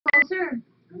here.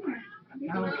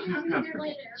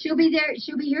 She'll be there.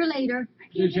 She'll be here later.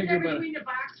 Take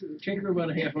her about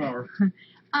a half hour.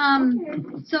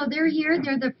 So they're here.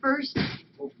 They're the first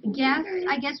guests,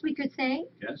 I guess we could say.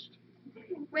 Guest?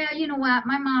 Well, you know what?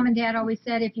 My mom and dad always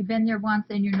said if you've been there once,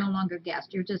 then you're no longer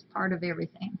guest. You're just part of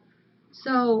everything.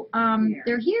 So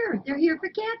they're here. They're here for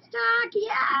Cat Stock.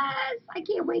 Yes! I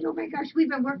can't wait. Oh my gosh, we've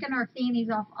been working our fannies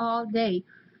off all day.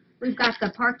 We've got the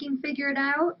parking figured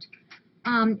out.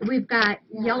 We've got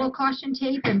yellow caution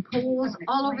tape and poles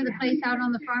all over the place out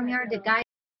on the farmyard to guide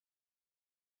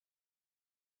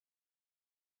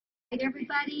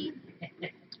everybody.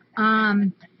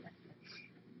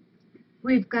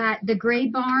 We've got the gray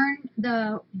barn,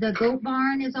 the goat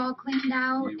barn is all cleaned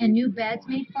out and new beds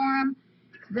made for them.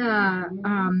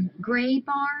 The gray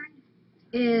barn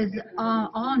is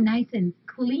all nice and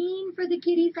clean for the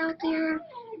kitties out there.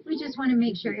 We just want to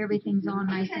make sure everything's all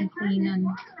nice and clean, and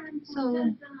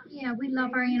so yeah, we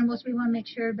love our animals. We want to make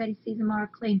sure everybody sees them all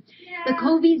clean. The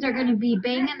Covies are going to be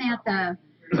banging at the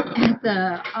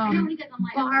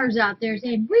bars out there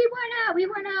saying, we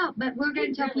went out, but we're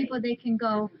going to tell people they can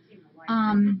go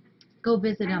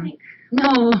visit them.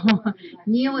 No,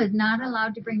 Neil is not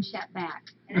allowed to bring Shep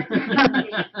back.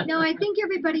 No, I think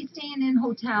everybody's staying in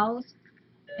hotels,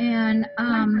 and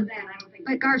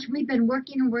but gosh, we've been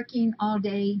working all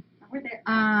day.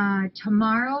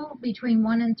 Tomorrow between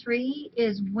 1 and 3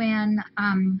 is when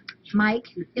Mike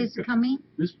is coming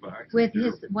with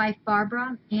his wife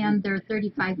Barbara and their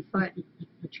 35-foot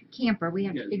camper. We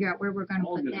have to figure out where we're going to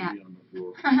put that.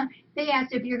 They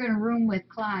asked if you're going to room with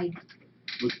Clyde.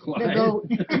 With Clyde. The goat.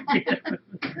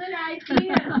 Good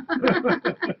idea.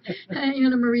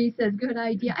 Anna Marie says, good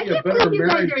idea. I can't believe you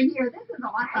guys are here. This is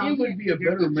awesome. It would be a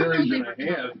better marriage than I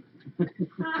have.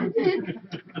 I did.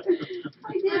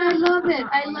 I love it.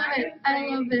 I love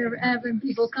it having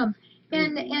people come.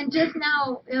 And just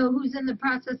now, who's in the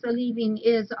process of leaving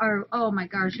is our, oh my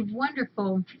gosh,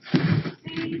 wonderful.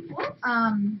 See, whoops.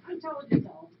 I told you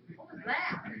so. What was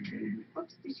that?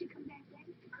 Whoops, did she come back in?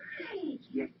 Hey,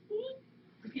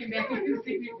 came back and give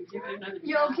it another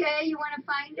You okay? You want to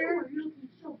find her?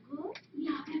 So good.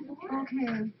 Yeah,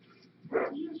 okay.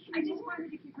 I just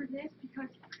wanted to give her this because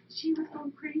she was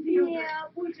going crazy. Yeah,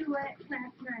 we'll do it.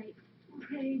 Last night.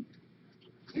 Okay.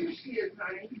 Here she is,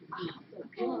 honey. Oh, so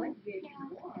good. Yes,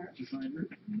 you are. Did you find her?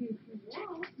 Yes, you are.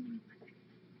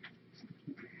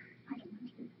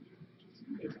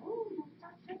 Oh,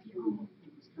 stop touching.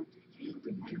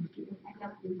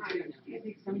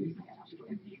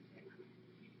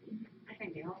 I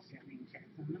think they all share names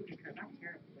on them because I'm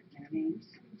terrible with their names.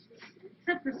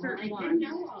 Except for certain ones.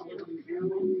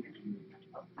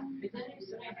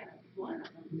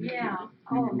 Yeah.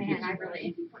 Oh man, I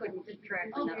really couldn't keep track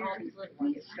of all these little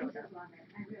ones that showed up.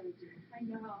 I really do. I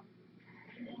know.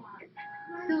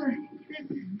 So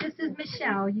this is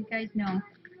Michelle, you guys know,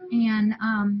 and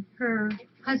her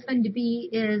husband-to-be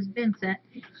is Vincent,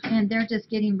 and they're just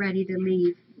getting ready to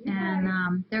leave,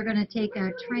 and they're going to take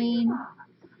a train,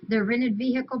 their rented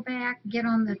vehicle back, get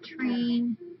on the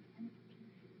train,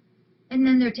 and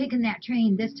then they're taking that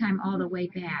train this time all the way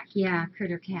back. Yeah,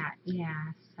 Critter Cat,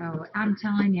 yeah. So I'm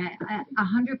telling you,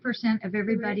 100% of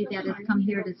everybody that has come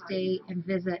here to stay and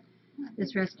visit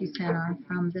this rescue center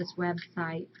from this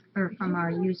website or from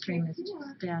our Ustream has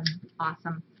just been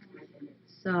awesome.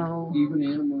 So Even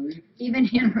Anna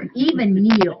Marie? even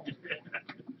Neil.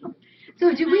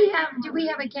 So do we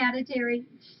have a cat at Terry?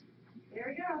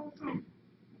 There you go.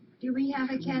 Do we have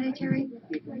a cat at Terry?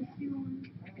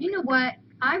 You know what?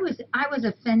 I was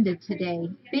offended today.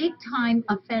 Big time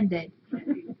offended.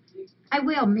 I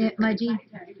will, Mudgy.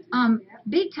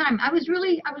 Big time. I was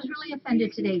really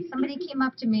offended today. Somebody came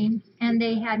up to me and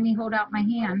they had me hold out my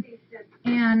hand,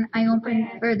 and I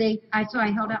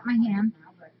held out my hand,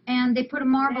 and they put a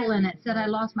marble in it. Said I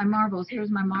lost my marbles. Here's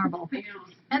my marble.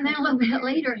 And then a little bit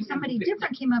later, somebody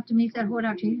different came up to me and said, hold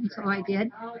out your hand. So I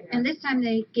did. And this time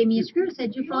they gave me a screw.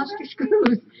 Said you've lost your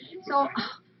screws. So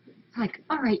it's like,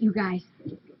 all right, you guys.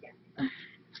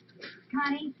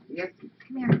 Connie, Yes,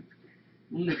 come here.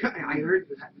 I heard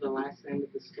the last end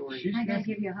of the story. I gotta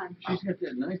give you a hug. She's got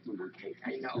that knife in her.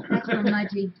 I know. That's from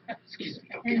Mudgy.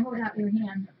 And hold out your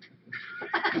hand.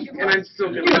 And I'm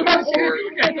still going to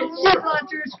She's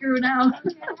lost her screw now.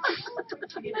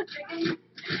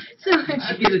 So,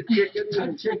 I get a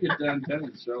chicken downtown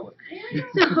in Charlotte.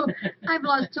 so I've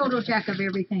lost total track of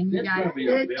everything, you guys.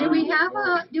 Do we have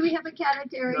a cat at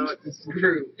Terry? No, it's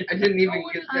true. I didn't even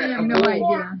get I that. have no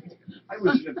idea. I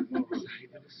was at the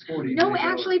 40. No,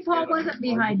 actually, Paul wasn't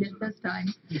behind it this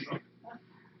time.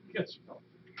 Guess so.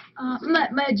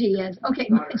 Mudgy is. Okay,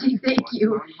 Mudgy, thank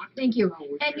you. Thank you.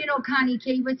 And you know, Connie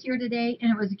K was here today,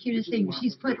 and it was the cutest thing.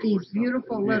 She's put these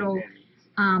beautiful little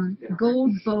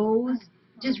gold bows,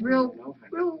 just real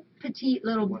petite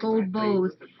little gold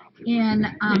bows in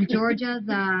Georgia,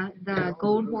 the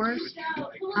gold horse,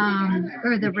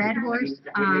 or the red horse,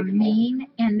 mane,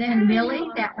 and then Millie,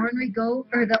 that ornery goat,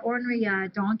 or the ornery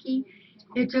donkey.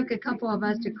 It took a couple of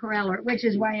us to corral her, which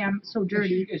is why I'm so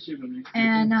dirty.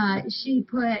 And she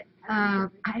put, I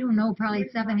don't know, probably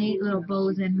 7, 8 little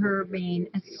bows in her mane.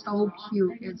 It's so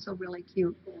cute. It's so really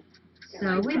cute.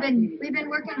 So we've been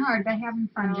working hard, but having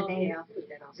fun today.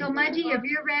 So Mudgy, if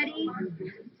you're ready,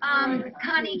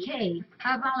 Connie K,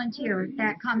 a volunteer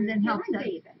that comes and helps us.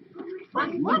 What,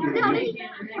 Billy?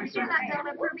 You're not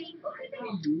Bella Burby.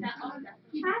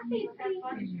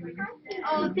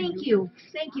 Oh, thank you.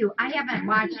 Thank you. I haven't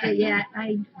watched it yet.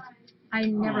 I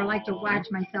never like to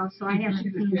watch myself, so I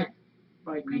haven't seen it.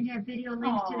 I have video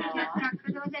links to the TikTok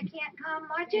for those that can't come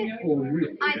watch it. Oh,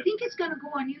 really? I think it's going to go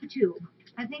on YouTube.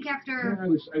 I think after I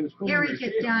was Eric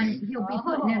gets done, he'll be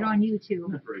putting it on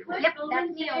YouTube. Yep,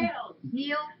 that's Neil.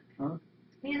 Neil, Huh?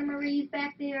 Anna Marie's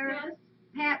back there,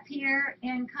 Pat's here,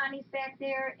 and Connie's back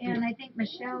there, and I think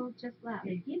Michelle just left.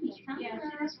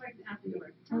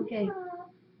 Okay.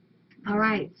 All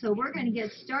right, so we're going to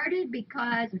get started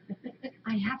because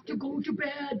I have to go to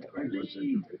bed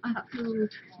early.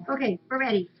 Okay, we're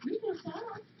ready.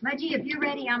 Mudgy, if you're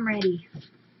ready, I'm ready.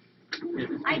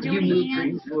 Hi, You moved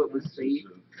Joanne. it so it was safe.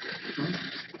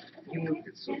 You moved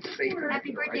it so it's safe.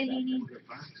 Happy birthday, Nene.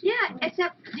 Yeah,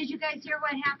 except, did you guys hear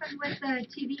what happened with the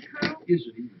TV crew? Is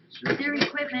it even? Their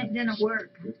equipment didn't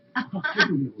work.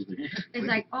 It's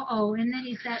like, uh-oh, and then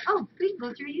he said, oh, we can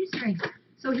go through Ustream.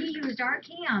 So he used our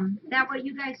cam. That what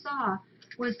you guys saw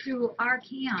was through our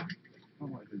cam.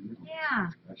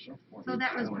 Yeah, so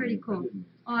that was pretty cool.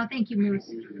 Oh, thank you,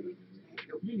 Moose.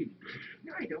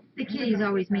 The kitties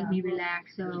always make me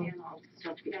relax, so.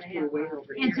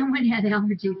 And someone had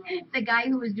allergies. The guy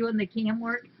who was doing the cam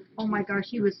work, oh my gosh,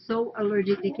 he was so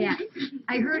allergic to cats.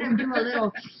 I heard him do a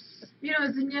little,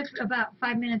 sniff about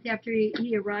 5 minutes after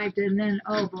he arrived, and then,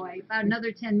 oh boy, about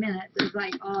another 10 minutes. It was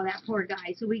like, oh, that poor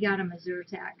guy. So we got him a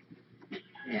Zyrtec.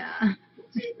 Yeah.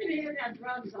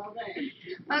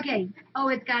 Okay. Oh,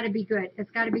 it's got to be good.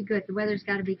 It's got to be good. The weather's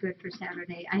got to be good for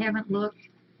Saturday. I haven't looked.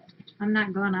 I'm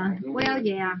not gonna. Well,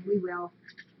 yeah, we will.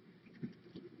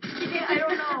 Yeah, I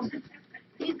don't know.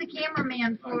 He's the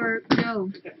cameraman for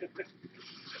Joe.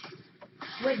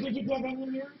 What, did you get any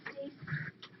news, Steve?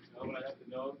 No, but I have to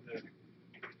know that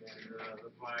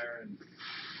the fire and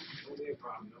won't be a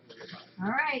problem. Don't worry about it. All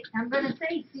right. I'm gonna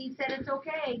say Steve said it's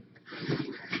okay.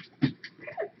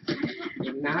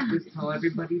 If not, just tell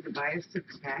everybody to buy a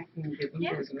six-pack and give them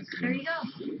Yeah, business. there you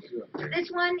go. This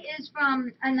one is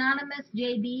from Anonymous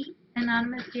JB.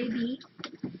 Anonymous JB.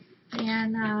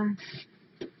 And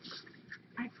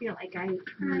I feel like I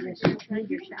need a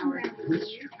shower.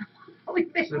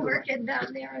 We've been working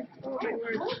down there. Oh, my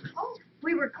word.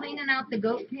 We were cleaning out the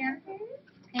goat pen,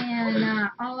 and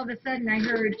all of a sudden I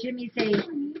heard Jimmy say,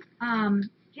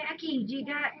 Jackie, you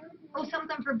got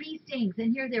something for bee stings?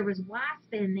 And here there was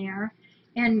wasp in there,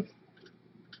 and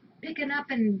picking up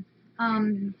and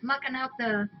mucking out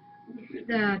the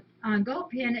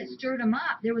goat pen, it stirred them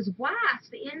up. There was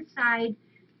wasp inside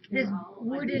this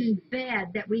wooden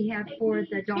bed that we have for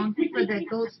the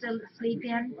goats to sleep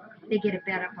in. They get a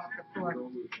bed up off the floor,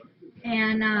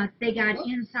 and they got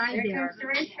inside there.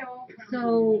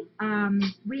 So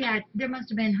there must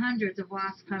have been hundreds of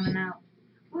wasps coming out.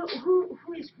 Who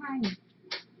is crying?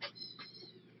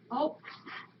 Oh,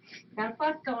 got a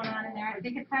fuss going on in there. I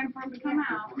think it's time for them to come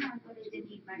out. They didn't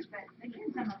eat much, but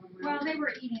again, some of them were. Well, they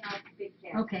were eating all the big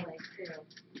cats. Okay.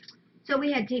 Too. So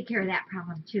we had to take care of that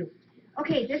problem too.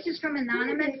 Okay, this is from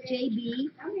Anonymous JB.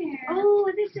 Come here. Oh,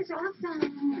 this is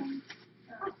awesome.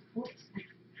 Oh,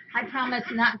 I promise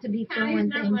not to be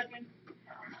throwing things.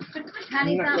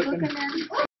 Connie's not looking then?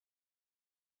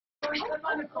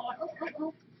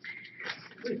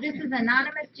 This is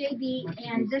Anonymous JB,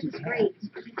 and this is great.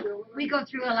 We go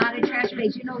through a lot of trash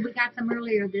bags. You know, we got some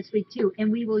earlier this week too,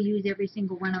 and we will use every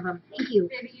single one of them. Thank you.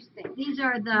 These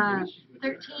are the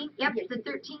 13, yep, the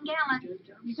 13 gallon.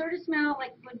 You sort of smell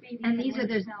like wood baby. And these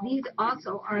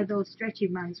also are those stretchy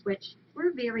ones, which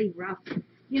were very rough.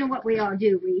 You know what we all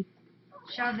do? We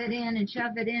shove it in and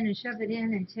shove it in and shove it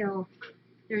in until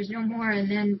there's no more, and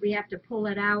then we have to pull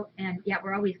it out. And yeah,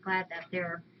 we're always glad that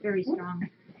they're very strong.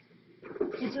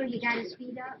 And so you got his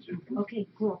feet up? Okay,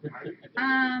 cool.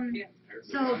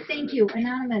 So thank you,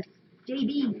 Anonymous.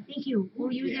 JB, thank you.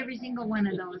 We'll use every single one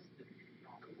of those.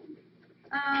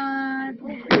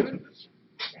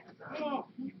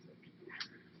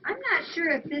 I'm not sure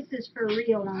if this is for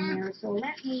real on there, so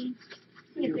let me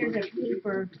see if there's a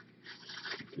paper.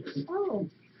 Oh,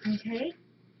 okay.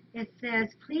 It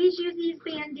says, please use these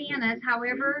bandanas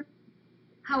however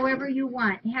you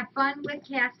want. Have fun with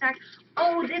cast stock.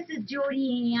 Oh, this is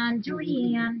Jody Ann.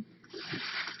 Jody Ann.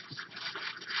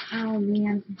 Oh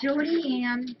man, Jody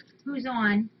Ann, who's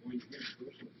on?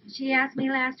 She asked me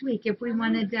last week if we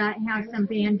wanted to have some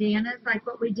bandanas like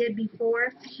what we did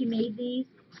before. She made these.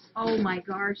 Oh my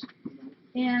gosh.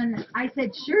 And I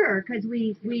said sure, because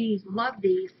we love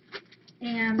these.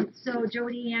 And so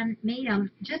Jody Ann made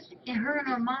them. Just her and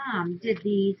her mom did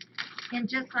these in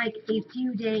just like a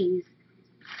few days.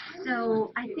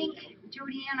 So I think,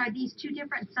 Jody Ann, are these two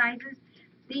different sizes?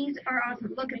 These are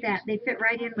awesome. Look at that. They fit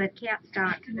right in with cat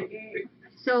stock.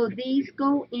 So these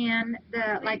go in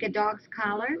the like a dog's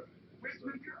collar,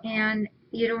 and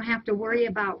you don't have to worry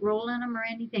about rolling them or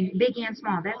anything, big and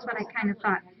small. That's what I kind of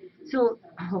thought. So,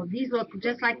 oh, these look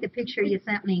just like the picture you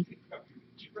sent me.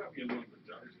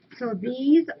 So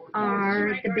these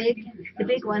are the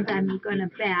big ones, I'm gonna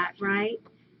bet, right?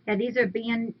 Yeah, these are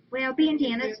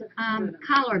bandanas,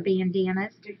 collar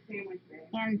bandanas.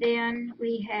 And then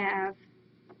we have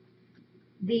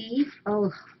these.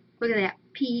 Oh, look at that,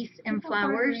 peace and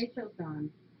flowers.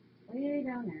 Way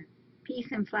down there.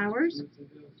 Peace and flowers.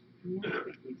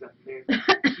 He's up there.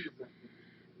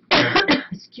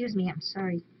 Excuse me, I'm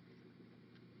sorry.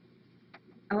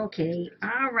 Okay,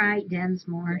 all right,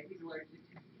 Densmore.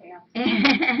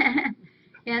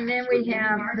 And then we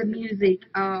have the music.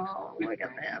 Oh, look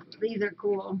at that. These are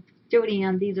cool. Jody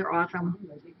Ann, these are awesome.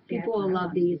 People will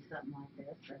love these.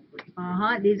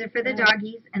 These are for the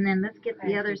doggies. And then let's get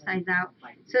the other size out.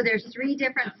 So there's 3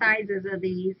 different sizes of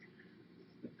these.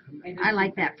 I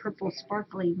like that purple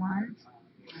sparkly one.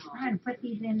 I'm going to put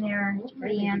these in there,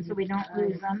 Jody Ann, so we don't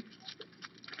lose them.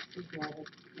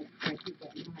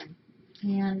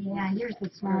 And yeah, here's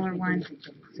the smaller one.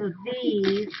 So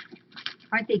these,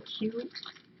 aren't they cute?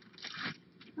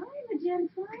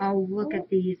 Oh, look at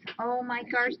these. Oh my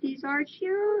gosh, these are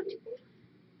cute.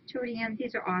 Jody Ann,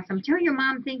 these are awesome. Tell your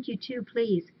mom thank you too,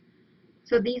 please.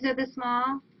 So these are the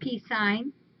small peace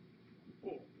sign.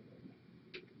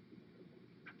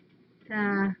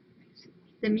 The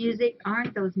music,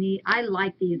 aren't those neat? I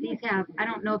like these. These have, I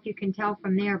don't know if you can tell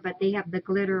from there, but they have the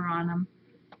glitter on them.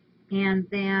 And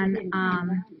then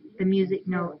the music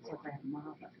notes.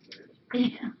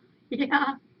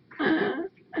 Yeah.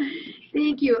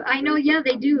 Thank you. I know, yeah,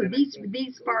 they do.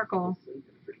 These sparkle.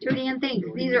 Jody Ann, thanks.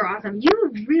 These are awesome.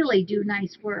 You really do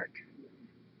nice work.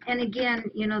 And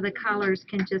again, you know, the collars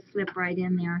can just slip right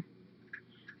in there.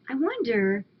 I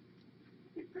wonder,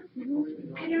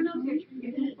 I don't know if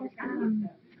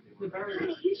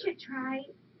honey, you should try,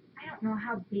 I don't know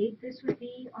how big this would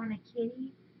be on a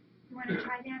kitty. You want to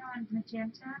try that on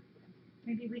magenta?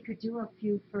 Maybe we could do a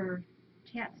few for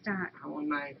cat stock. How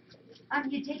am I?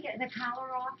 You take the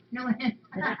collar off. No,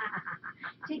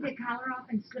 take the collar off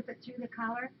and slip it through the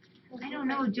collar. I don't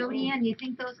know, Jody Ann, you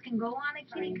think those can go on a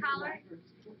kitty collar?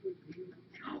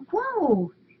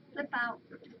 Whoa! Flip out.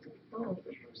 Oh.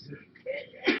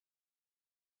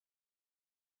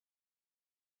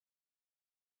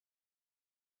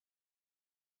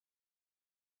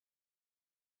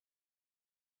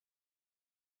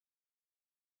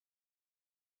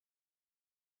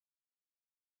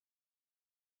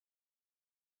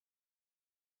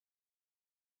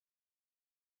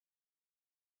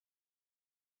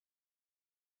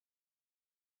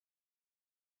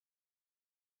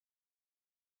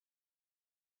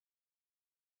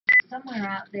 Somewhere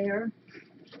out there,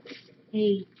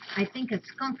 I think a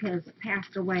skunk has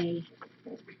passed away,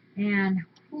 and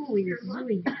hooey,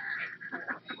 zooey.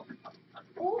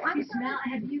 Oh, I'm smell.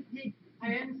 Have you did?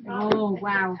 Oh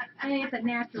wow! Hey, it's a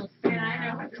natural smell.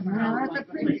 Yeah, I know. Well, that's a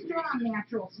pretty strong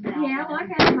natural smell. Yeah, well, I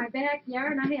had it in my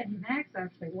backyard, and I had Max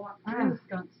actually walk through Oh.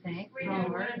 skunk stank.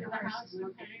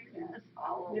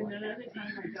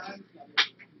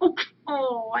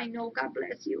 Oh, I know. God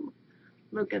bless you.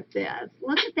 Look at this.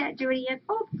 Look at that, Jody Ann.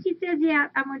 Oh, she says, yeah,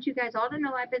 I want you guys all to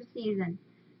know I've been sneezing.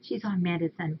 She's on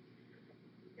medicine.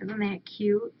 Isn't that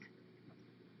cute?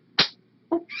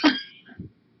 Oh,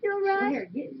 you're right.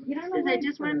 Here, get on the Says, I leg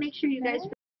just want to first. make sure you guys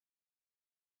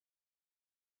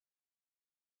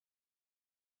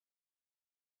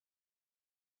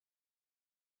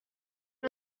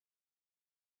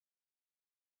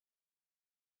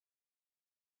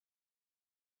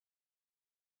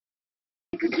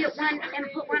could get one and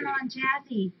put one on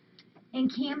Jazzy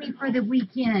and Cammy for the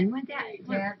weekend. Wouldn't that?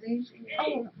 Jazzy.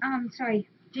 Oh, sorry,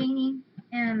 Janie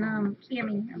and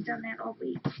Cammy. I've done that all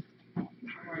week.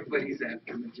 But he's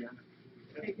after magenta.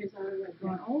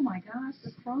 Going, oh my gosh,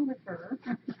 what's wrong with her?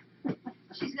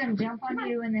 She's gonna jump on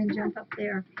you and then jump up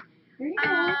there. There you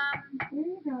go. There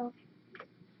you go.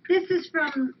 This is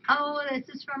from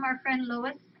our friend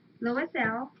Lois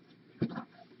L.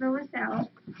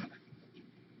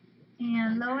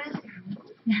 And Lois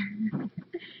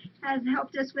has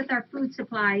helped us with our food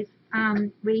supplies.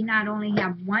 We not only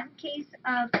have one case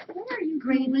of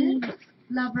Gravy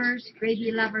Lovers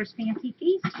Fancy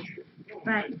Feast,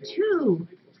 but two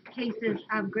cases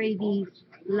of Gravy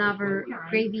Lovers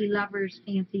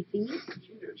Fancy Feast.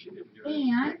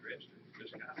 And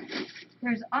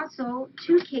there's also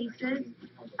two cases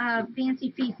of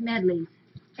Fancy Feast medleys.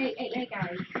 Hey,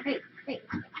 guys. Hey.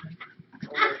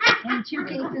 And two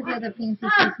cases of the Fancy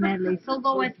Feast medley. So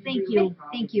Lois, thank you.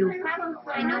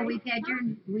 I know we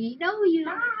know you.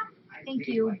 Thank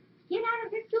you. Get out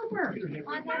of the super.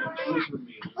 On that way.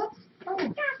 Oops. Oh,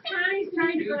 He's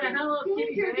trying to put a Hello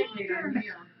Kitty danger. on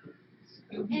here.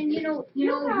 And you know,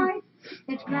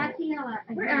 it's Graciela.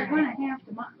 We're going to have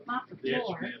to mop the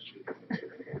floor.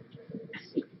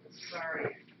 Sorry.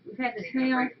 We've had the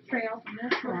snail trail from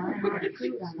this one and all the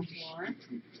food on the floor.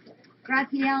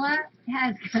 Graciela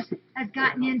has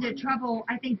gotten into trouble,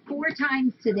 I think, 4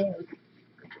 times today.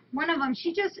 One of them,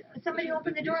 somebody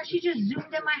opened the door and she just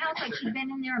zoomed in my house like she'd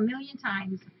been in there a million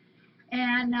times.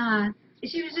 And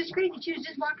she was just crazy. She was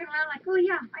just walking around like, oh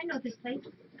yeah, I know this place.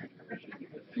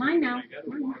 Mine now.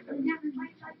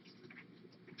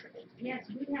 Yes,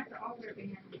 we have to alter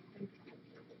band.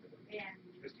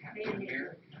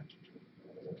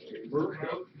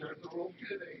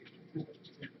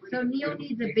 So Neil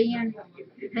needs a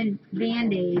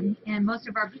band-aid, and most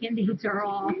of our band-aids are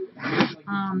all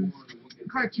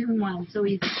cartoon ones, so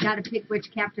he's got to pick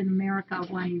which Captain America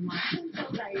one he wants.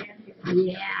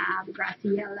 Yeah,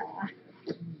 Graciela.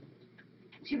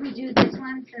 Should we do this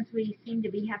one since we seem to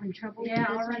be having trouble with this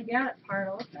one? Already got it,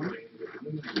 Carlos.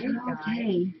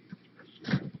 Okay.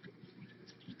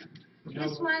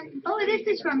 This one, this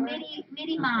is from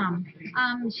Mitty Mom.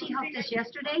 She helped us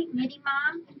yesterday. Mitty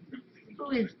Mom,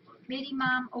 who is Mitty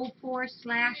Mom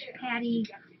 04/Patty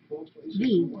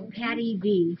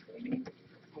V.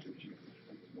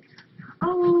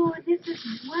 Oh, this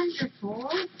is wonderful.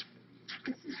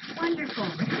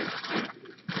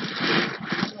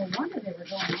 No wonder they were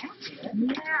going after it.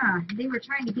 Yeah, they were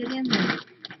trying to get in there.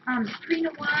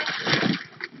 Purina One.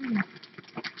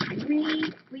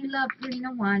 We love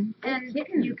Purina One. And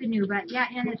you can do, but yeah,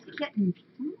 and it's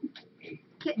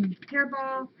kitten,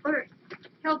 hairball, or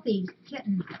healthy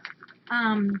kitten.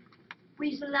 We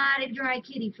use a lot of dry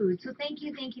kitty food. So thank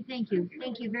you. Thank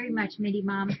you very much, Mitty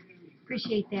Mom.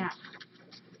 Appreciate that.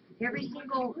 Every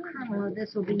single kernel of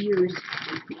this will be used.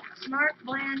 Smart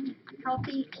Blend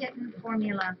Healthy Kitten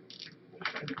Formula.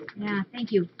 Yeah,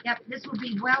 thank you. Yep, this will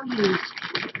be well used.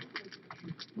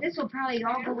 This will probably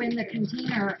all go in the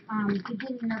container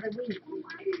beginning of the week.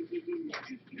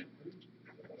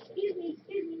 Excuse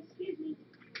me.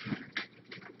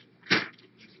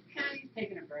 Patty's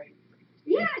taking a break.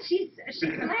 Yeah, she's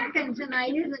slacking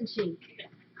tonight, isn't she?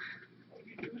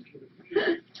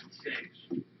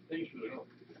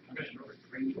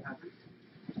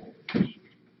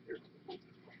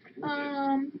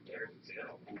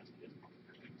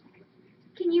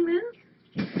 Can you move?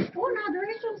 Oh, no,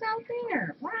 Rachel's out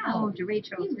there. Wow. Oh,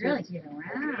 DeRachel's He's really getting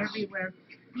around. everywhere.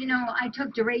 You know, I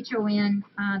took DeRachel in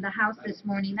the house this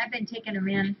morning. I've been taking him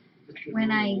in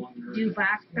when I do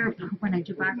breakfast. And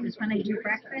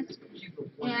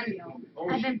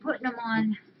I've been putting him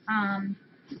on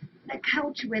the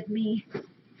couch with me.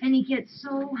 And he gets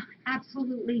so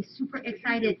absolutely super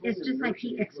excited. It's just like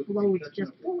he explodes.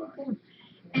 Just boom, boom.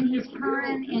 And he's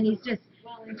purring and he's just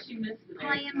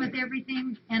playing with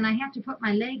everything. And I have to put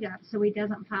my leg up so he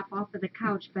doesn't pop off of the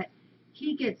couch. But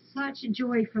he gets such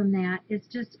joy from that. It's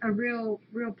just a real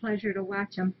pleasure to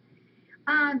watch him.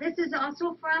 This is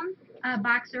also from a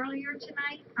box earlier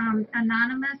tonight.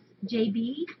 Anonymous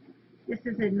JB. This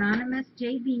is Anonymous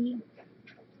JB.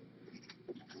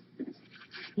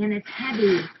 And it's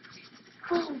heavy.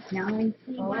 Oh, now I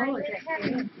see why it's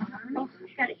heavy. Oh,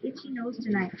 I've got an itchy nose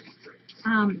tonight.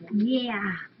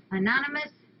 Yeah,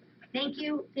 Anonymous, thank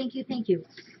you.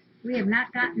 We have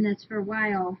not gotten this for a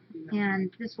while, and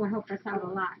this will help us out a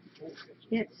lot.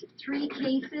 It's 3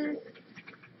 cases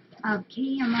of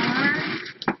KMR.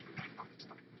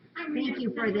 Thank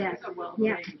you for this.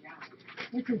 Yeah,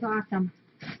 this is awesome.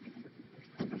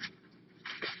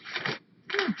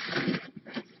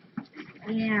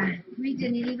 Yeah, we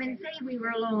didn't even say we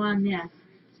were low on this.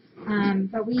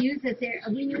 But we use this.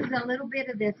 We use a little bit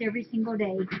of this every single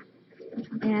day,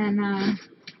 and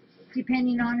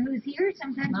depending on who's here,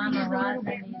 sometimes we Mama use a little Rosa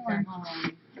bit needs more. a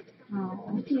home.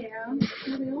 Oh, Yeah,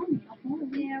 they all need a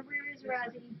home. yeah, where is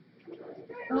Rosie?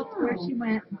 Oh, where she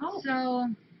went. So,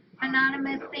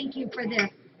 Anonymous, thank you for this.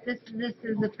 This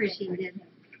is appreciated.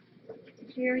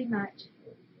 Very much.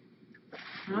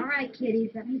 All right, kitties,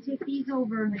 let me take these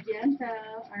over. Magenta,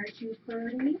 aren't you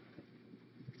pretty?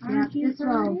 Yeah, Aren't you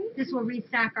pretty? this will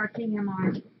restock our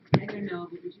KMR. I don't know,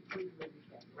 but would you please leave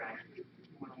that rack?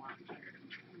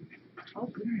 Oh,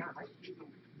 good God.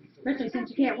 Especially since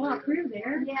you can't walk through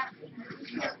there. Yeah.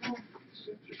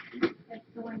 That's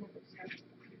the one that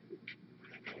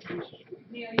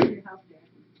yeah, you're your house there.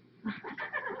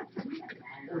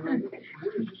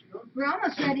 We're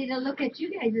almost ready to look at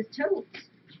you guys' totes.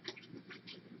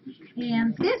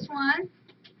 And this one,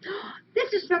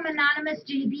 this is from Anonymous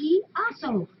JB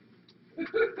also.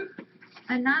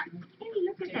 Hey,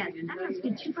 look at that. That must be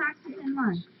 2 boxes in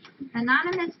one.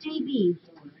 Anonymous JB.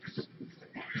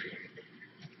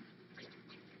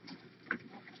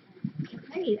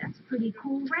 Hey, that's pretty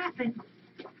cool wrapping.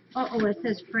 Uh-oh, it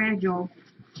says fragile.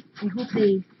 I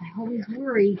always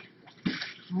worry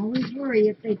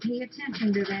if they pay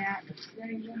attention to that.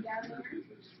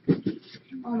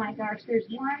 Oh my gosh, there's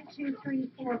 1, 2, 3,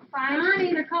 4, 5.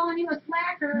 Johnny, they're calling you a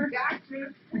slacker.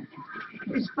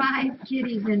 There's 5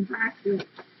 kitties in boxes.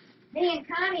 Hey, and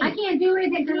Connie. I can't do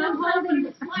anything because I'm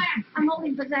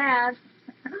holding pizzazz.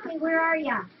 Connie, where are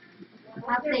ya?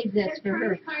 I'll save this for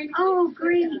her. Oh,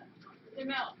 great.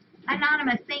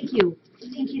 Anonymous, thank you.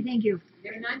 Thank you.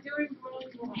 They're not doing really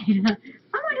well.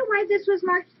 I wonder why this was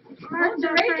marked The Rachel's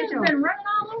fragile. been running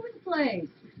all over the place.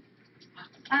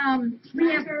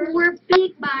 We have 4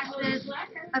 big boxes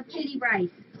of kitty rice.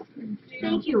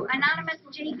 Thank you. Anonymous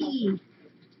JB.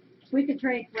 We could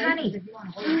trade Connie, places if you want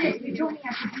to hold do it. this. You told me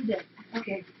I could do this.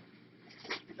 Okay.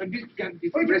 I just got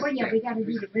to Oh, yeah, we gotta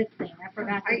do the wrist thing. I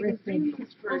forgot the wrist thing.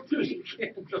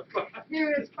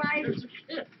 There is 5. 1,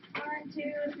 2,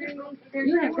 3. There's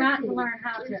You have 4 got to kitties. learn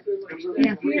how to.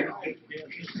 Yeah.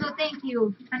 So thank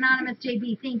you, Anonymous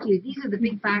JB. Thank you. These are the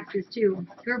big boxes too.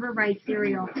 Gerber rice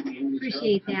cereal.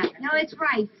 Appreciate that. No, it's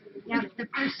rice. Yeah, the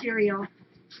first cereal.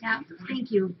 Yeah,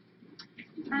 thank you.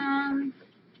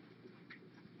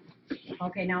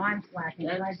 Okay, now I'm slacking.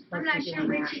 I'm not sure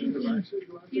which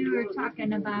you were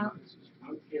talking about.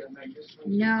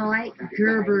 No,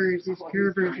 Gerber's. It's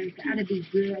Gerber's. It's gotta be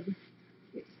good.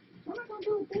 What am I going to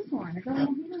do with this one? Is that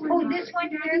one here? Oh, this one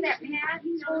here that Pat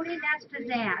voted, that's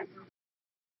pizzazz.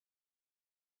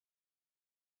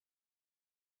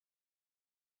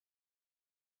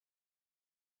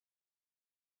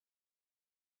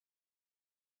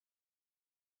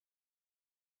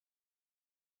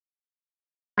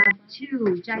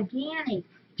 Two gigantic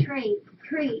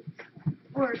crates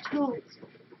or totes,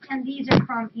 and these are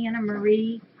from Anna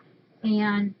Marie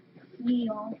and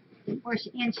Neil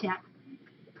and Chef.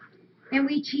 And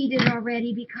we cheated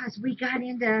already because we got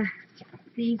into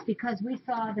these because we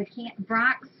saw the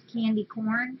Brock's candy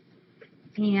corn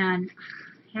and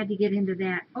had to get into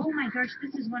that. Oh my gosh,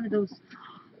 this is one of those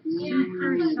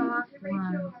super soft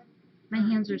ones. My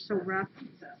hands are so rough.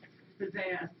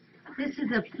 This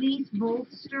is a fleece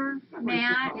bolster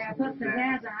mat. Yeah, put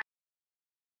pizzazz on.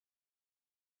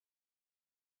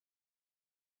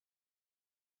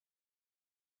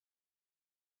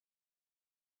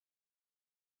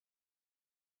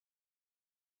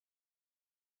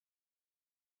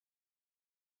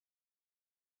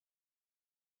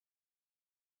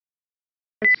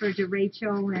 That's for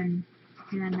Rachel and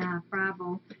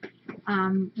Bravo.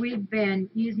 We've been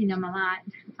using them a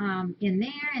lot in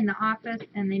there, in the office,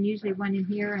 and then usually one in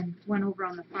here and one over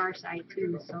on the far side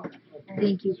too. So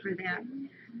thank you for that.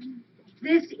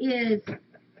 This is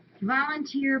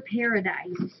Volunteer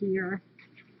Paradise here.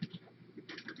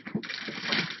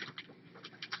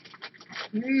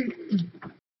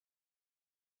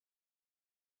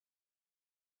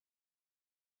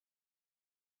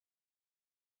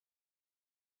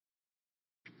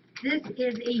 This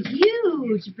is a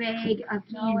huge bag of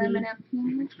No candy. M&M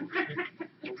peanuts?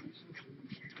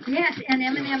 Yes, and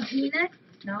M&M peanut.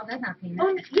 No, that's not peanuts.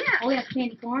 Oh, yeah. Oh, that's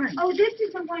candy corn. Oh, this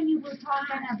is the one you were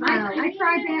talking about. I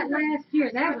tried that last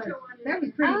year. That was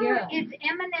pretty good. It's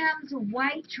M&M's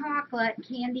white chocolate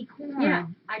candy corn. Yeah,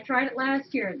 I tried it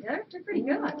last year. They're pretty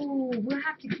good. Oh, we'll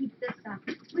have to keep this up.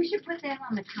 We should put that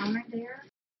on the counter there.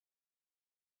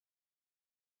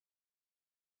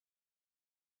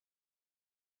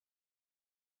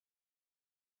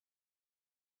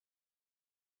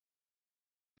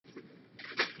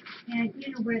 And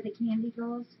you know where the candy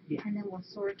goes? Yeah. And then we'll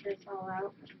sort this all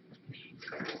out.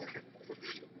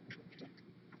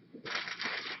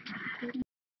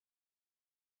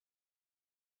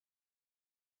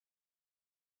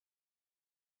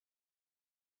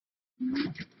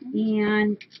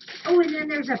 And, oh, and then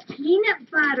there's a peanut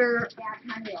butter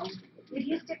at Honeywell. If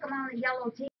you stick them on the yellow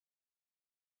table,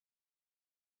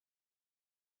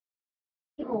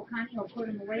 Connie will put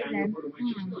them away then.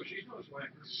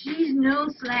 She's no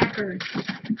slacker.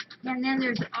 And then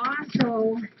there's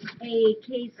also a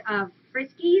case of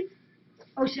Friskies,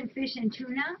 ocean fish and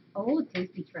tuna. Oh,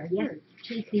 tasty treasure. Yes,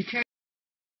 tasty treasure.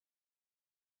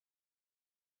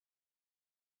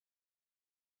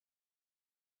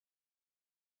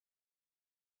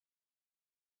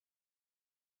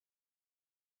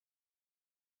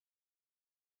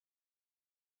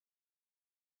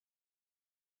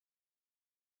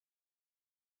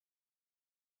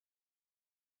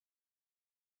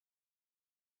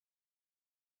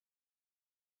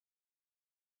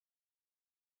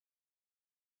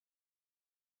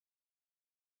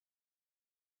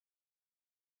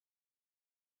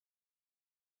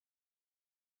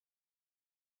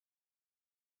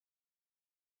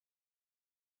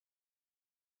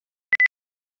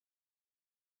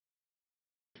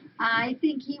 I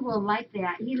think he will like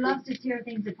that. He loves to tear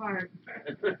things apart.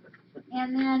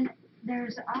 And then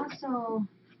there's also,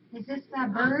 is this a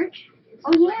bird?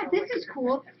 Oh yeah, this is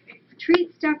cool.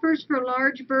 Treat stuffers for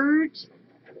large birds.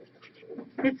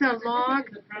 It's a log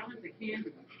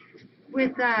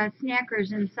with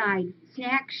snackers inside.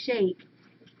 Snack shake.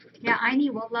 Yeah,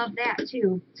 Iny will love that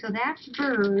too. So that's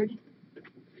bird,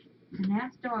 and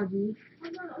that's doggy,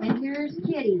 and here's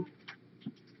kitty.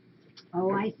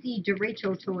 Oh, I see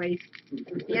Rachel toys.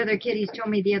 The other kitties told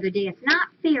me the other day it's not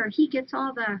fair. He gets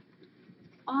all the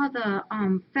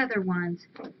feather ones.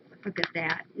 Look at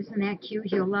that. Isn't that cute?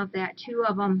 He'll love that. Two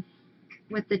of them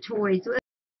with the toys.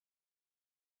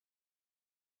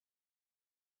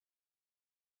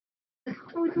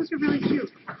 Oh, those are really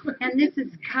cute. And this is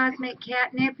cosmic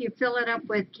catnip. You fill it up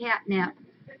with catnip.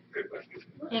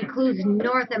 Includes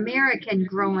North American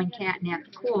growing catnip.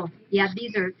 Cool. Yeah,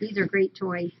 these are great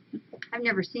toys. I've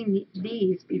never seen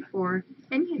these before.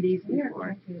 Any of these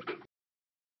before.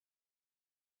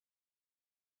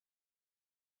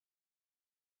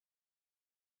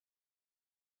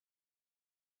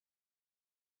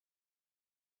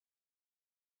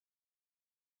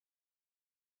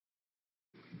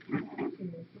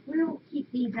 We'll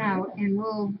keep these out and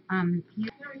we'll use.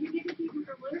 You get to keep them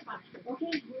for litter boxes.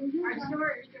 Okay, we'll use Our them.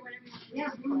 storage or whatever. Yeah,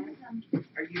 we'll use them.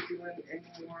 Are you doing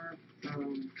any more,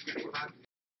 box?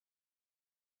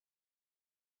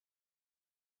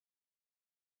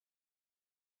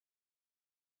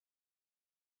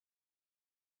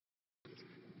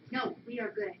 No, we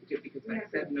are good. Just because I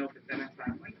said no, but then I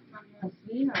thought, like, Oh,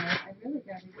 sweetheart, I really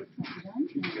gotta get something done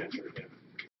here.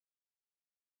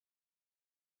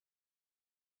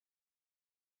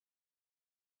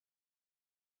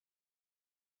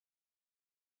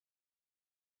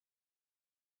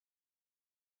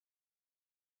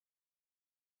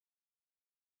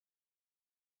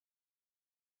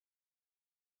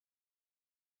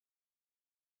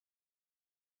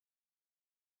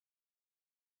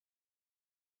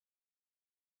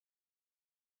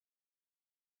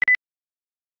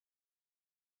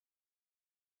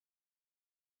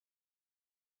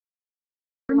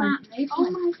 Oh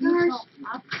my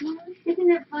gosh.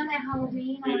 Isn't it fun at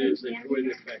Halloween? all It the is, they candy? enjoy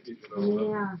this package at all.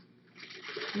 Yeah.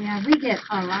 Yeah, we get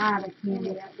a lot of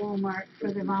candy at Walmart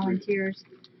for the volunteers.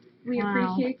 We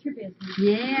Wow. appreciate your business.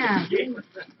 Yeah.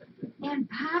 And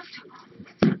Pop,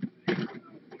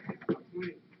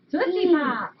 Tootsie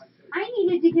Pop. I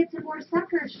needed to get some more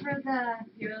suckers for the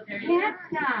cat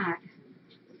stock.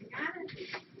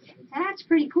 That's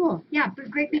pretty cool. Yeah,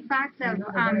 great big box of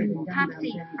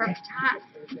Popsy or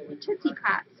Tootsie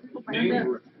Pops.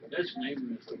 That's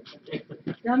nameless.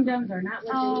 Dum Dums are not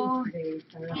Oh, what they used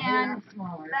to be, so they're a and lot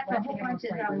smaller. That's but a whole they have bunch of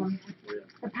flavor. them.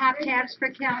 The Pop Tabs for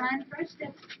Kellen.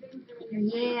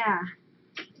 Yeah.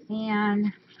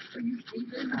 And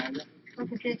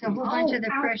look at this, a whole bunch of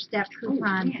the Fresh Step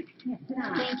coupons.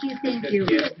 Thank you.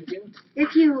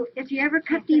 If you ever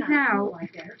cut these out,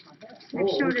 I've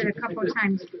showed it a couple of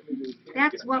times.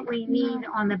 That's what we need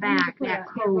on the back, that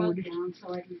code.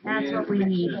 That's what we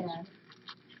need.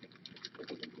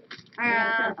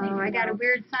 Oh, I got a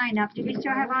weird sign up. Do we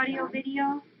still have audio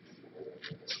video?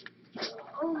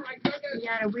 Oh my goodness. We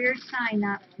got a weird sign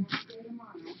up.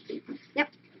 Yep,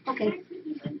 okay.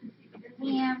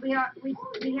 And we have,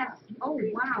 oh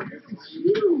wow, this is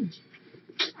huge.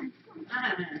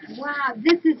 Wow,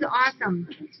 this is awesome.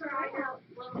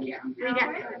 We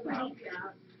got,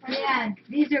 yeah,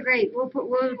 these are great. We'll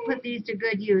put these to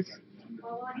good use.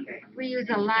 We use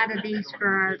a lot of these for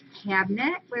our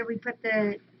cabinet where we put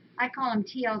I call them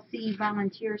TLC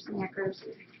volunteer snackers.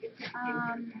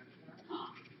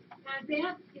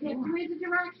 Beth, you have to read the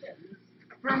directions.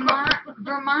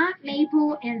 Vermont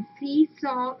maple and sea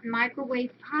salt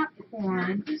microwave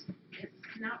popcorn. It's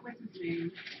not what's his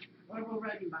name. What we're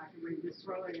writing about, we just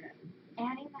throw it in.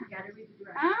 Adding You that. gotta read the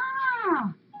directions.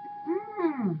 Ah.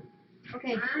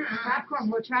 Okay, popcorn.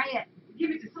 We'll try it.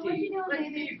 Give it to So what you Steve. doing, Let's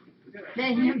baby? see if you can do it.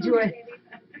 Let him do it.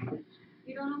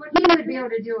 You don't know what He to would be able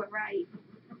to do it right.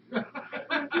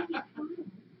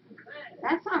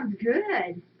 That sounds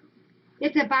good.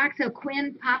 It's a box of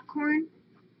Quinn popcorn.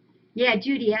 Yeah,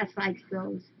 Judy S. likes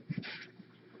those.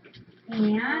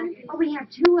 And, oh, we have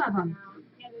two of them.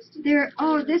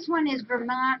 This one is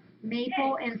Vermont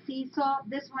maple and sea salt.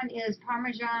 This one is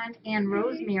Parmesan and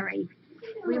rosemary.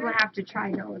 We will have to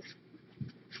try those.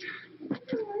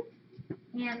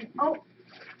 And, oh,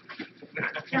 da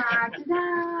da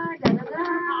da da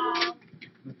da.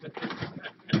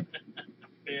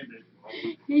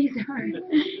 These are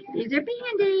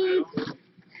Band-Aids.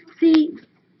 See,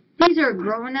 these are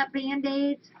grown-up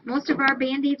Band-Aids. Most of our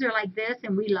Band-Aids are like this,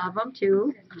 and we love them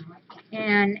too.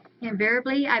 And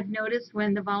invariably, I've noticed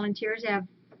when the volunteers have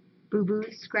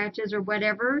boo-boos, scratches, or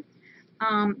whatever,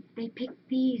 they pick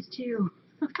these too.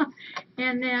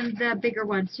 And then the bigger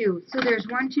ones too. So there's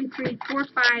 1, 2, 3, 4,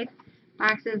 5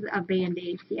 boxes of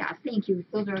Band-Aids. Yeah, thank you.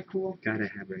 Those are cool. Gotta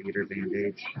have regular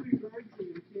Band-Aids.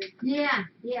 Yeah,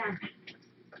 yeah.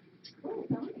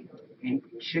 And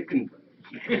chicken.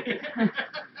 Does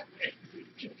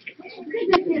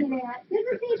it say that? Does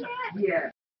it say that? Yeah.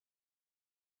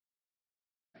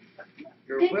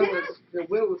 There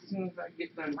will as soon as I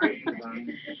get done writing on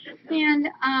it.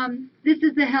 And this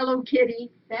is the Hello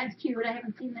Kitty. That's cute. I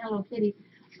haven't seen the Hello Kitty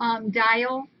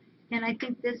dial. And I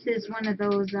think this is one of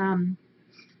those the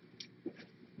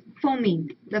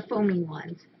foaming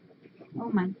ones. Oh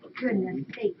my goodness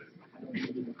sakes.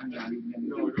 You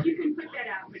can put that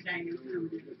out for Diane.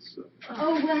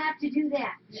 Oh, we'll have to do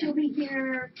that. She'll be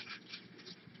here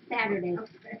Saturday.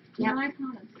 Yeah, I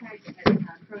found a site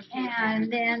that crochet.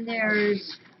 And then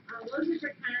there's Those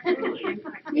are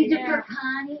for Connie. these are for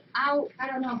Connie. I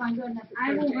don't know if I'm good enough.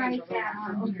 I will write that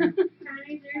on here.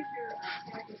 Connie, there's your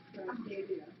package for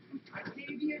Octavia.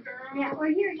 Octavia, girl. Yeah, well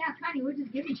here, yeah, Connie, we'll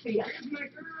just give it to you. Here's my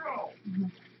girl.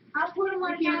 I'll put them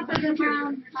on top of the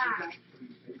brown box.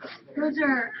 Those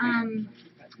are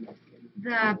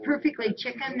the perfectly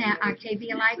chicken that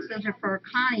Octavia likes. Those are for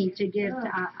Connie to give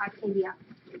to Octavia.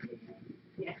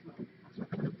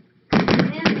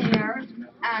 And then there's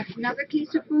another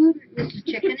piece of food. This is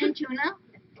chicken and tuna.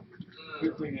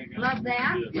 Love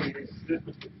that.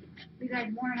 You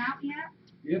guys worn out yet?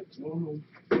 Yep, well,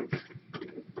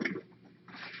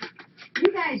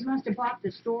 You guys must have bought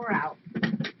the store out.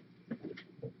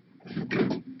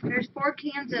 There's 4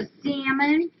 cans of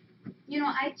salmon. You know,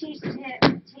 I taste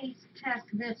test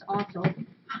this also.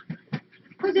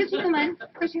 Because it's human.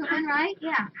 It's human, right?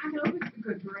 Yeah. I hope it's a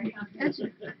good break. It's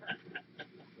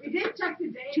We did check the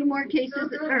date. 2 more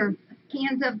cases or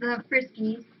cans of the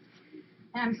Friskies.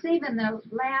 And I'm saving the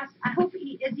last. I hope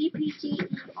is EPT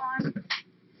on?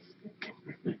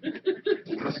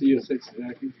 I'll see you at 6,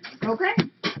 Jackie. Okay.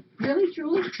 Really,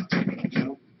 truly?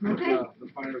 No, Okay. the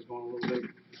fire's going a little bit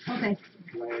Okay.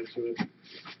 loud to it.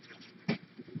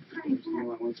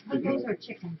 But those are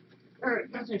chicken. Or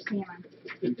those are salmon.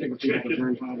 You take a peek at the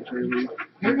burn pile before you leave.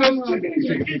 And then we'll, You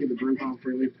take a peek at the burn pile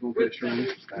before you leave. Don't put shrine.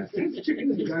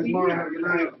 You guys, Laura, have a good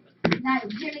night. now,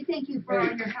 Jimmy, thank you for all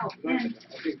your help. And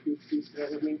I think Pete's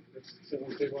that with me. Let's sit on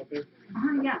the table up there.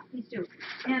 yeah, please do.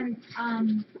 And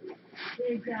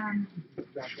is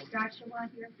Joshua, Joshua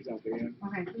here? he's out there, yeah.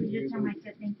 Okay, can you just tell my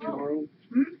said thank you? Tomorrow,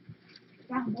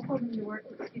 Yeah, we'll put him to work.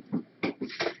 you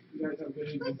guys have a good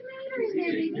evening. What's the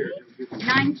matter, baby?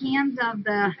 9 cans of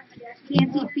the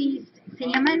Fancy Feast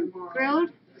salmon grilled.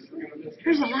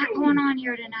 There's a lot going on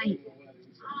here tonight.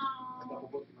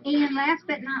 And last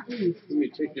but not least, Let me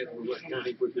take that and let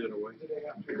Connie put that away.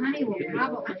 Connie will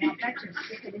probably, I'll bet you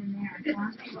stick it in there.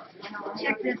 Huh?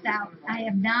 Check this out. I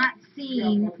have not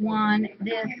seen one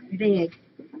this big.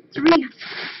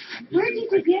 Where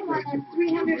did you get one that's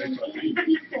 380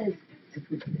 pieces?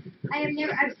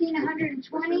 I've seen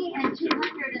 120 and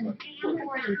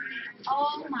 240.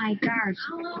 Oh my gosh.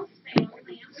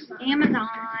 Amazon.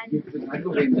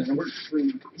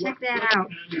 Check that out.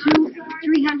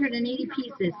 380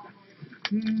 pieces.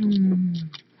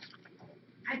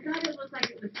 I thought it looked like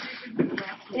it was bigger.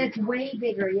 It's way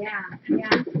bigger, yeah.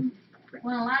 Yeah.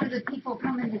 Well, a lot of the people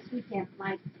coming this weekend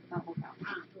like bubble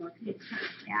gum.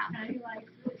 Yeah.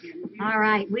 All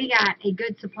right, we got a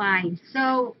good supply.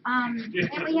 So, and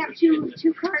we have two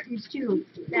cartons too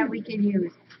that we can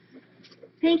use.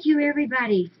 Thank you,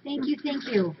 everybody. Thank you, thank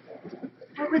you.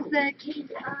 What was the case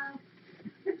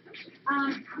of?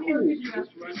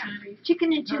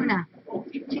 Chicken and tuna.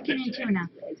 Chicken and tuna.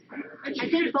 I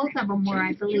think both of them were,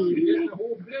 I believe.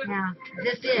 Yeah,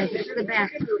 this is the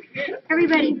best.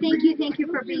 Everybody, thank you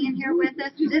for being here with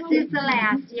us. This is the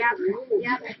last. Yep.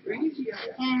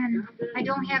 And I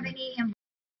don't have any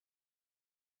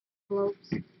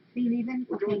envelopes. Are you leaving?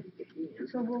 Okay.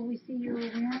 So will we see you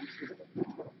around?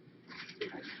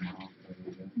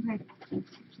 Okay.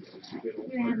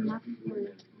 You have nothing for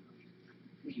you.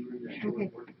 Okay.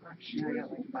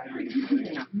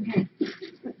 Okay.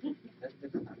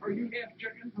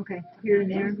 Okay. Here and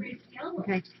there.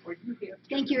 Okay.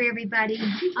 Thank you, everybody.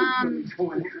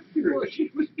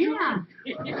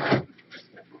 Yeah.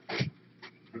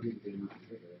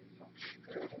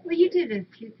 Well, you did a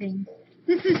few things.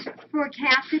 This is for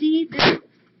Cassidy.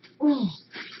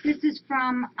 This is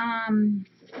from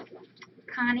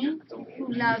Connie,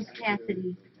 who loves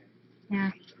Cassidy.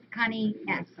 Yeah, Connie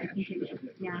S. I think it is.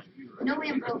 Yeah. No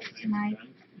envelopes tonight.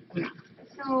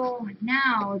 So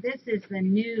now this is the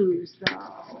news,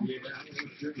 though.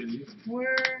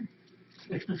 Where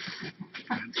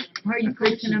are you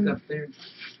posting them?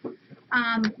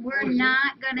 We're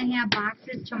not going to have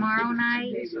boxes tomorrow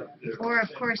night, or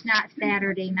of course not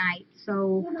Saturday night.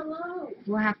 So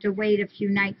we'll have to wait a few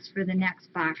nights for the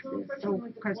next boxes. So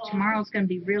because tomorrow's going to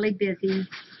be really busy,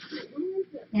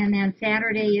 and then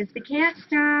Saturday is the cat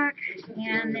stock,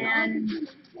 and then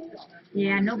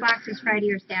yeah, no boxes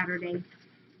Friday or Saturday.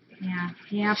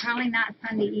 Yeah, probably not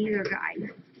Sunday either, guys.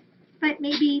 But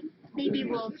maybe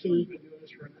we'll see.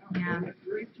 Yeah.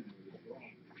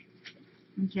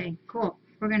 Okay, cool.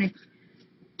 We're gonna.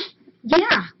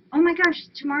 Yeah. Oh my gosh,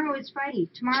 tomorrow is Friday.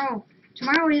 Tomorrow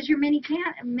is your mini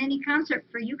concert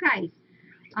for you guys.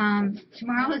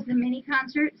 Tomorrow is the mini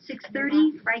concert,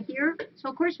 6:30 right here. So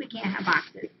of course we can't have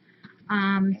boxes.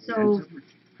 So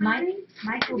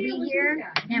Mike will be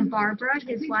here, and Barbara,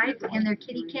 his wife, and their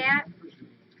kitty cat.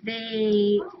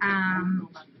 They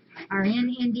are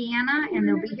in Indiana, and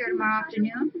they'll be here tomorrow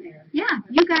afternoon. Yeah,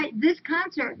 you guys, this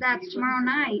concert that's tomorrow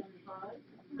night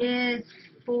is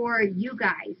for you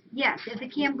guys. Yes, if the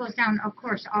cam goes down, of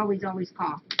course, always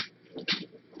call.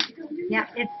 Yeah,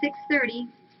 it's 6:30,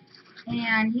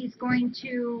 and he's going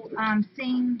to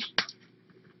sing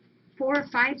 4 or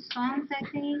 5 songs, I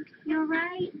think. You're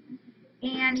right.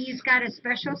 And he's got a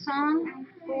special song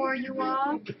for you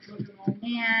all,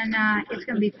 and it's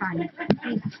going to be fun.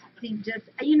 He just,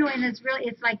 you know, and it's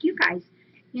like you guys,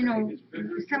 you know,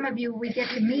 some of you we get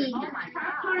to meet,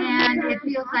 and it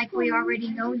feels like we already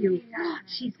know you.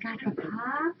 She's got the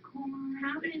popcorn.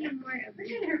 How many more of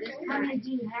these? How many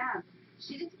do you have?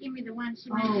 She just gave me the one.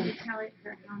 She wanted me to tell it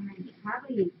for how many.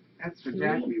 Probably, That's for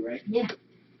Jackie, right? yeah,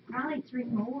 probably 3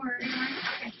 more.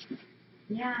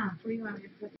 Yeah. Where you want me to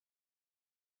put?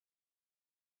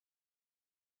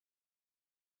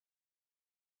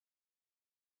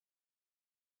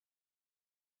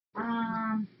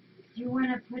 You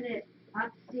want to put it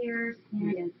upstairs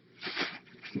in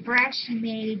fresh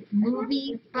made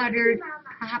movie buttered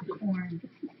popcorn.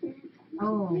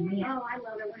 Oh man. Oh, I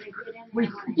love it when I get in We,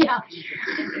 there. yeah.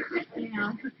 You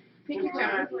know, pick it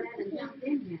up.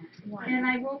 And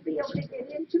I won't be able to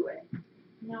get into it.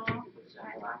 No,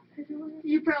 I locked the door.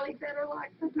 You probably better lock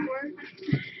the door.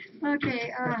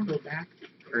 Okay. Go back.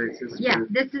 Or is this Yeah, for-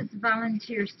 this is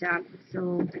volunteer stuff.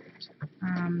 So,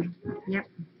 yep.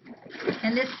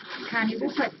 And this, Connie,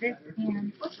 we'll put this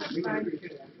in. We'll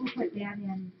put that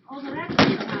in. Oh, well,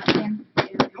 that's in.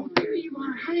 Oh, there you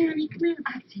are. Hi, honey. Come here.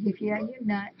 Octavia, you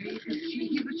nut.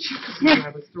 I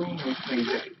was throwing those things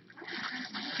at you.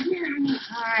 Come here, honey.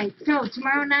 All right. So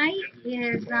tomorrow night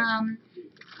is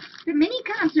the mini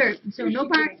concert. So no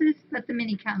boxes, but the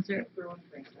mini concert.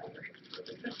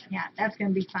 Yeah, that's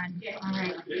gonna be fun. All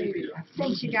right.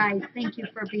 Thanks, you guys. Thank you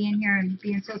for being here and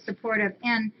being so supportive.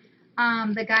 And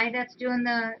the guy that's doing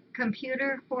the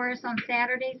computer for us on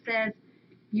Saturday says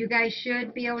you guys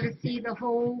should be able to see the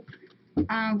whole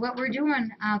what we're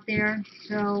doing out there.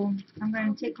 So I'm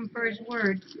gonna take him for his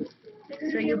word.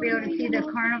 So you'll be able to see the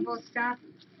carnival stuff.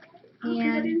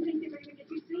 And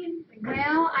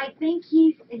well, I think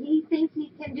he thinks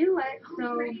he can do it.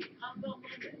 So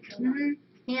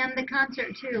and the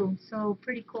concert too. So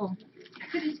pretty cool.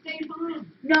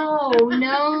 No,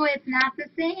 it's not the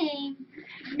same.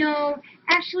 No,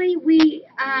 actually, we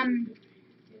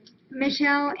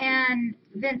Michelle and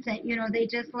Vincent, you know, they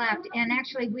just left, and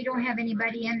actually we don't have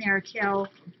anybody in there till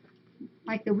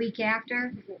like the week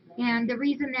after. And the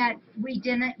reason that we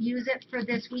didn't use it for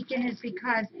this weekend is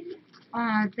because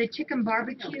the chicken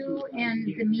barbecue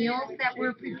and the meals that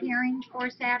we're preparing for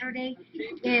Saturday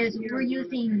is we're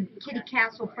using Kitty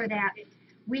Castle for that.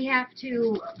 we have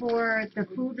to, for the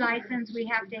food license, we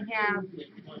have to have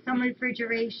some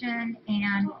refrigeration,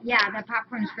 and yeah, the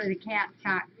popcorn's for the cats,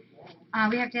 Scott.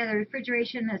 We have to have the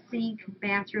refrigeration, the sink,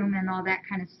 bathroom, and all that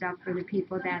kind of stuff for the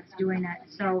people that's doing it.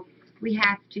 So we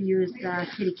have to use the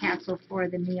kitty castle for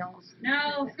the meals.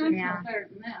 No, it's going to Yeah. be better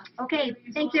than that. Okay,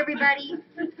 thanks everybody.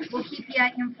 We'll keep you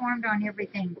informed on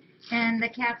everything. And the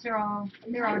cats are all,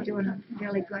 they're all doing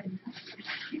really good.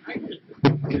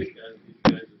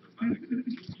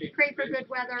 Pray for good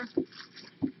weather.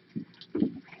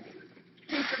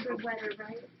 Pray for good weather,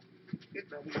 right? Good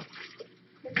weather.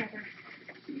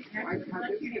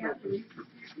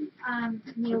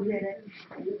 Neil did it.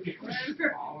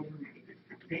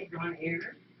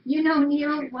 You know,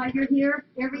 Neil, while you're here,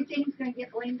 everything's gonna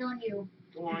get blamed on you.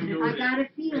 Oh, I know I that. got a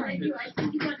feeling. I see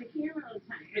you on the camera all the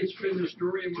time. It's been the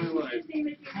story of my life. Same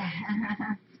as you.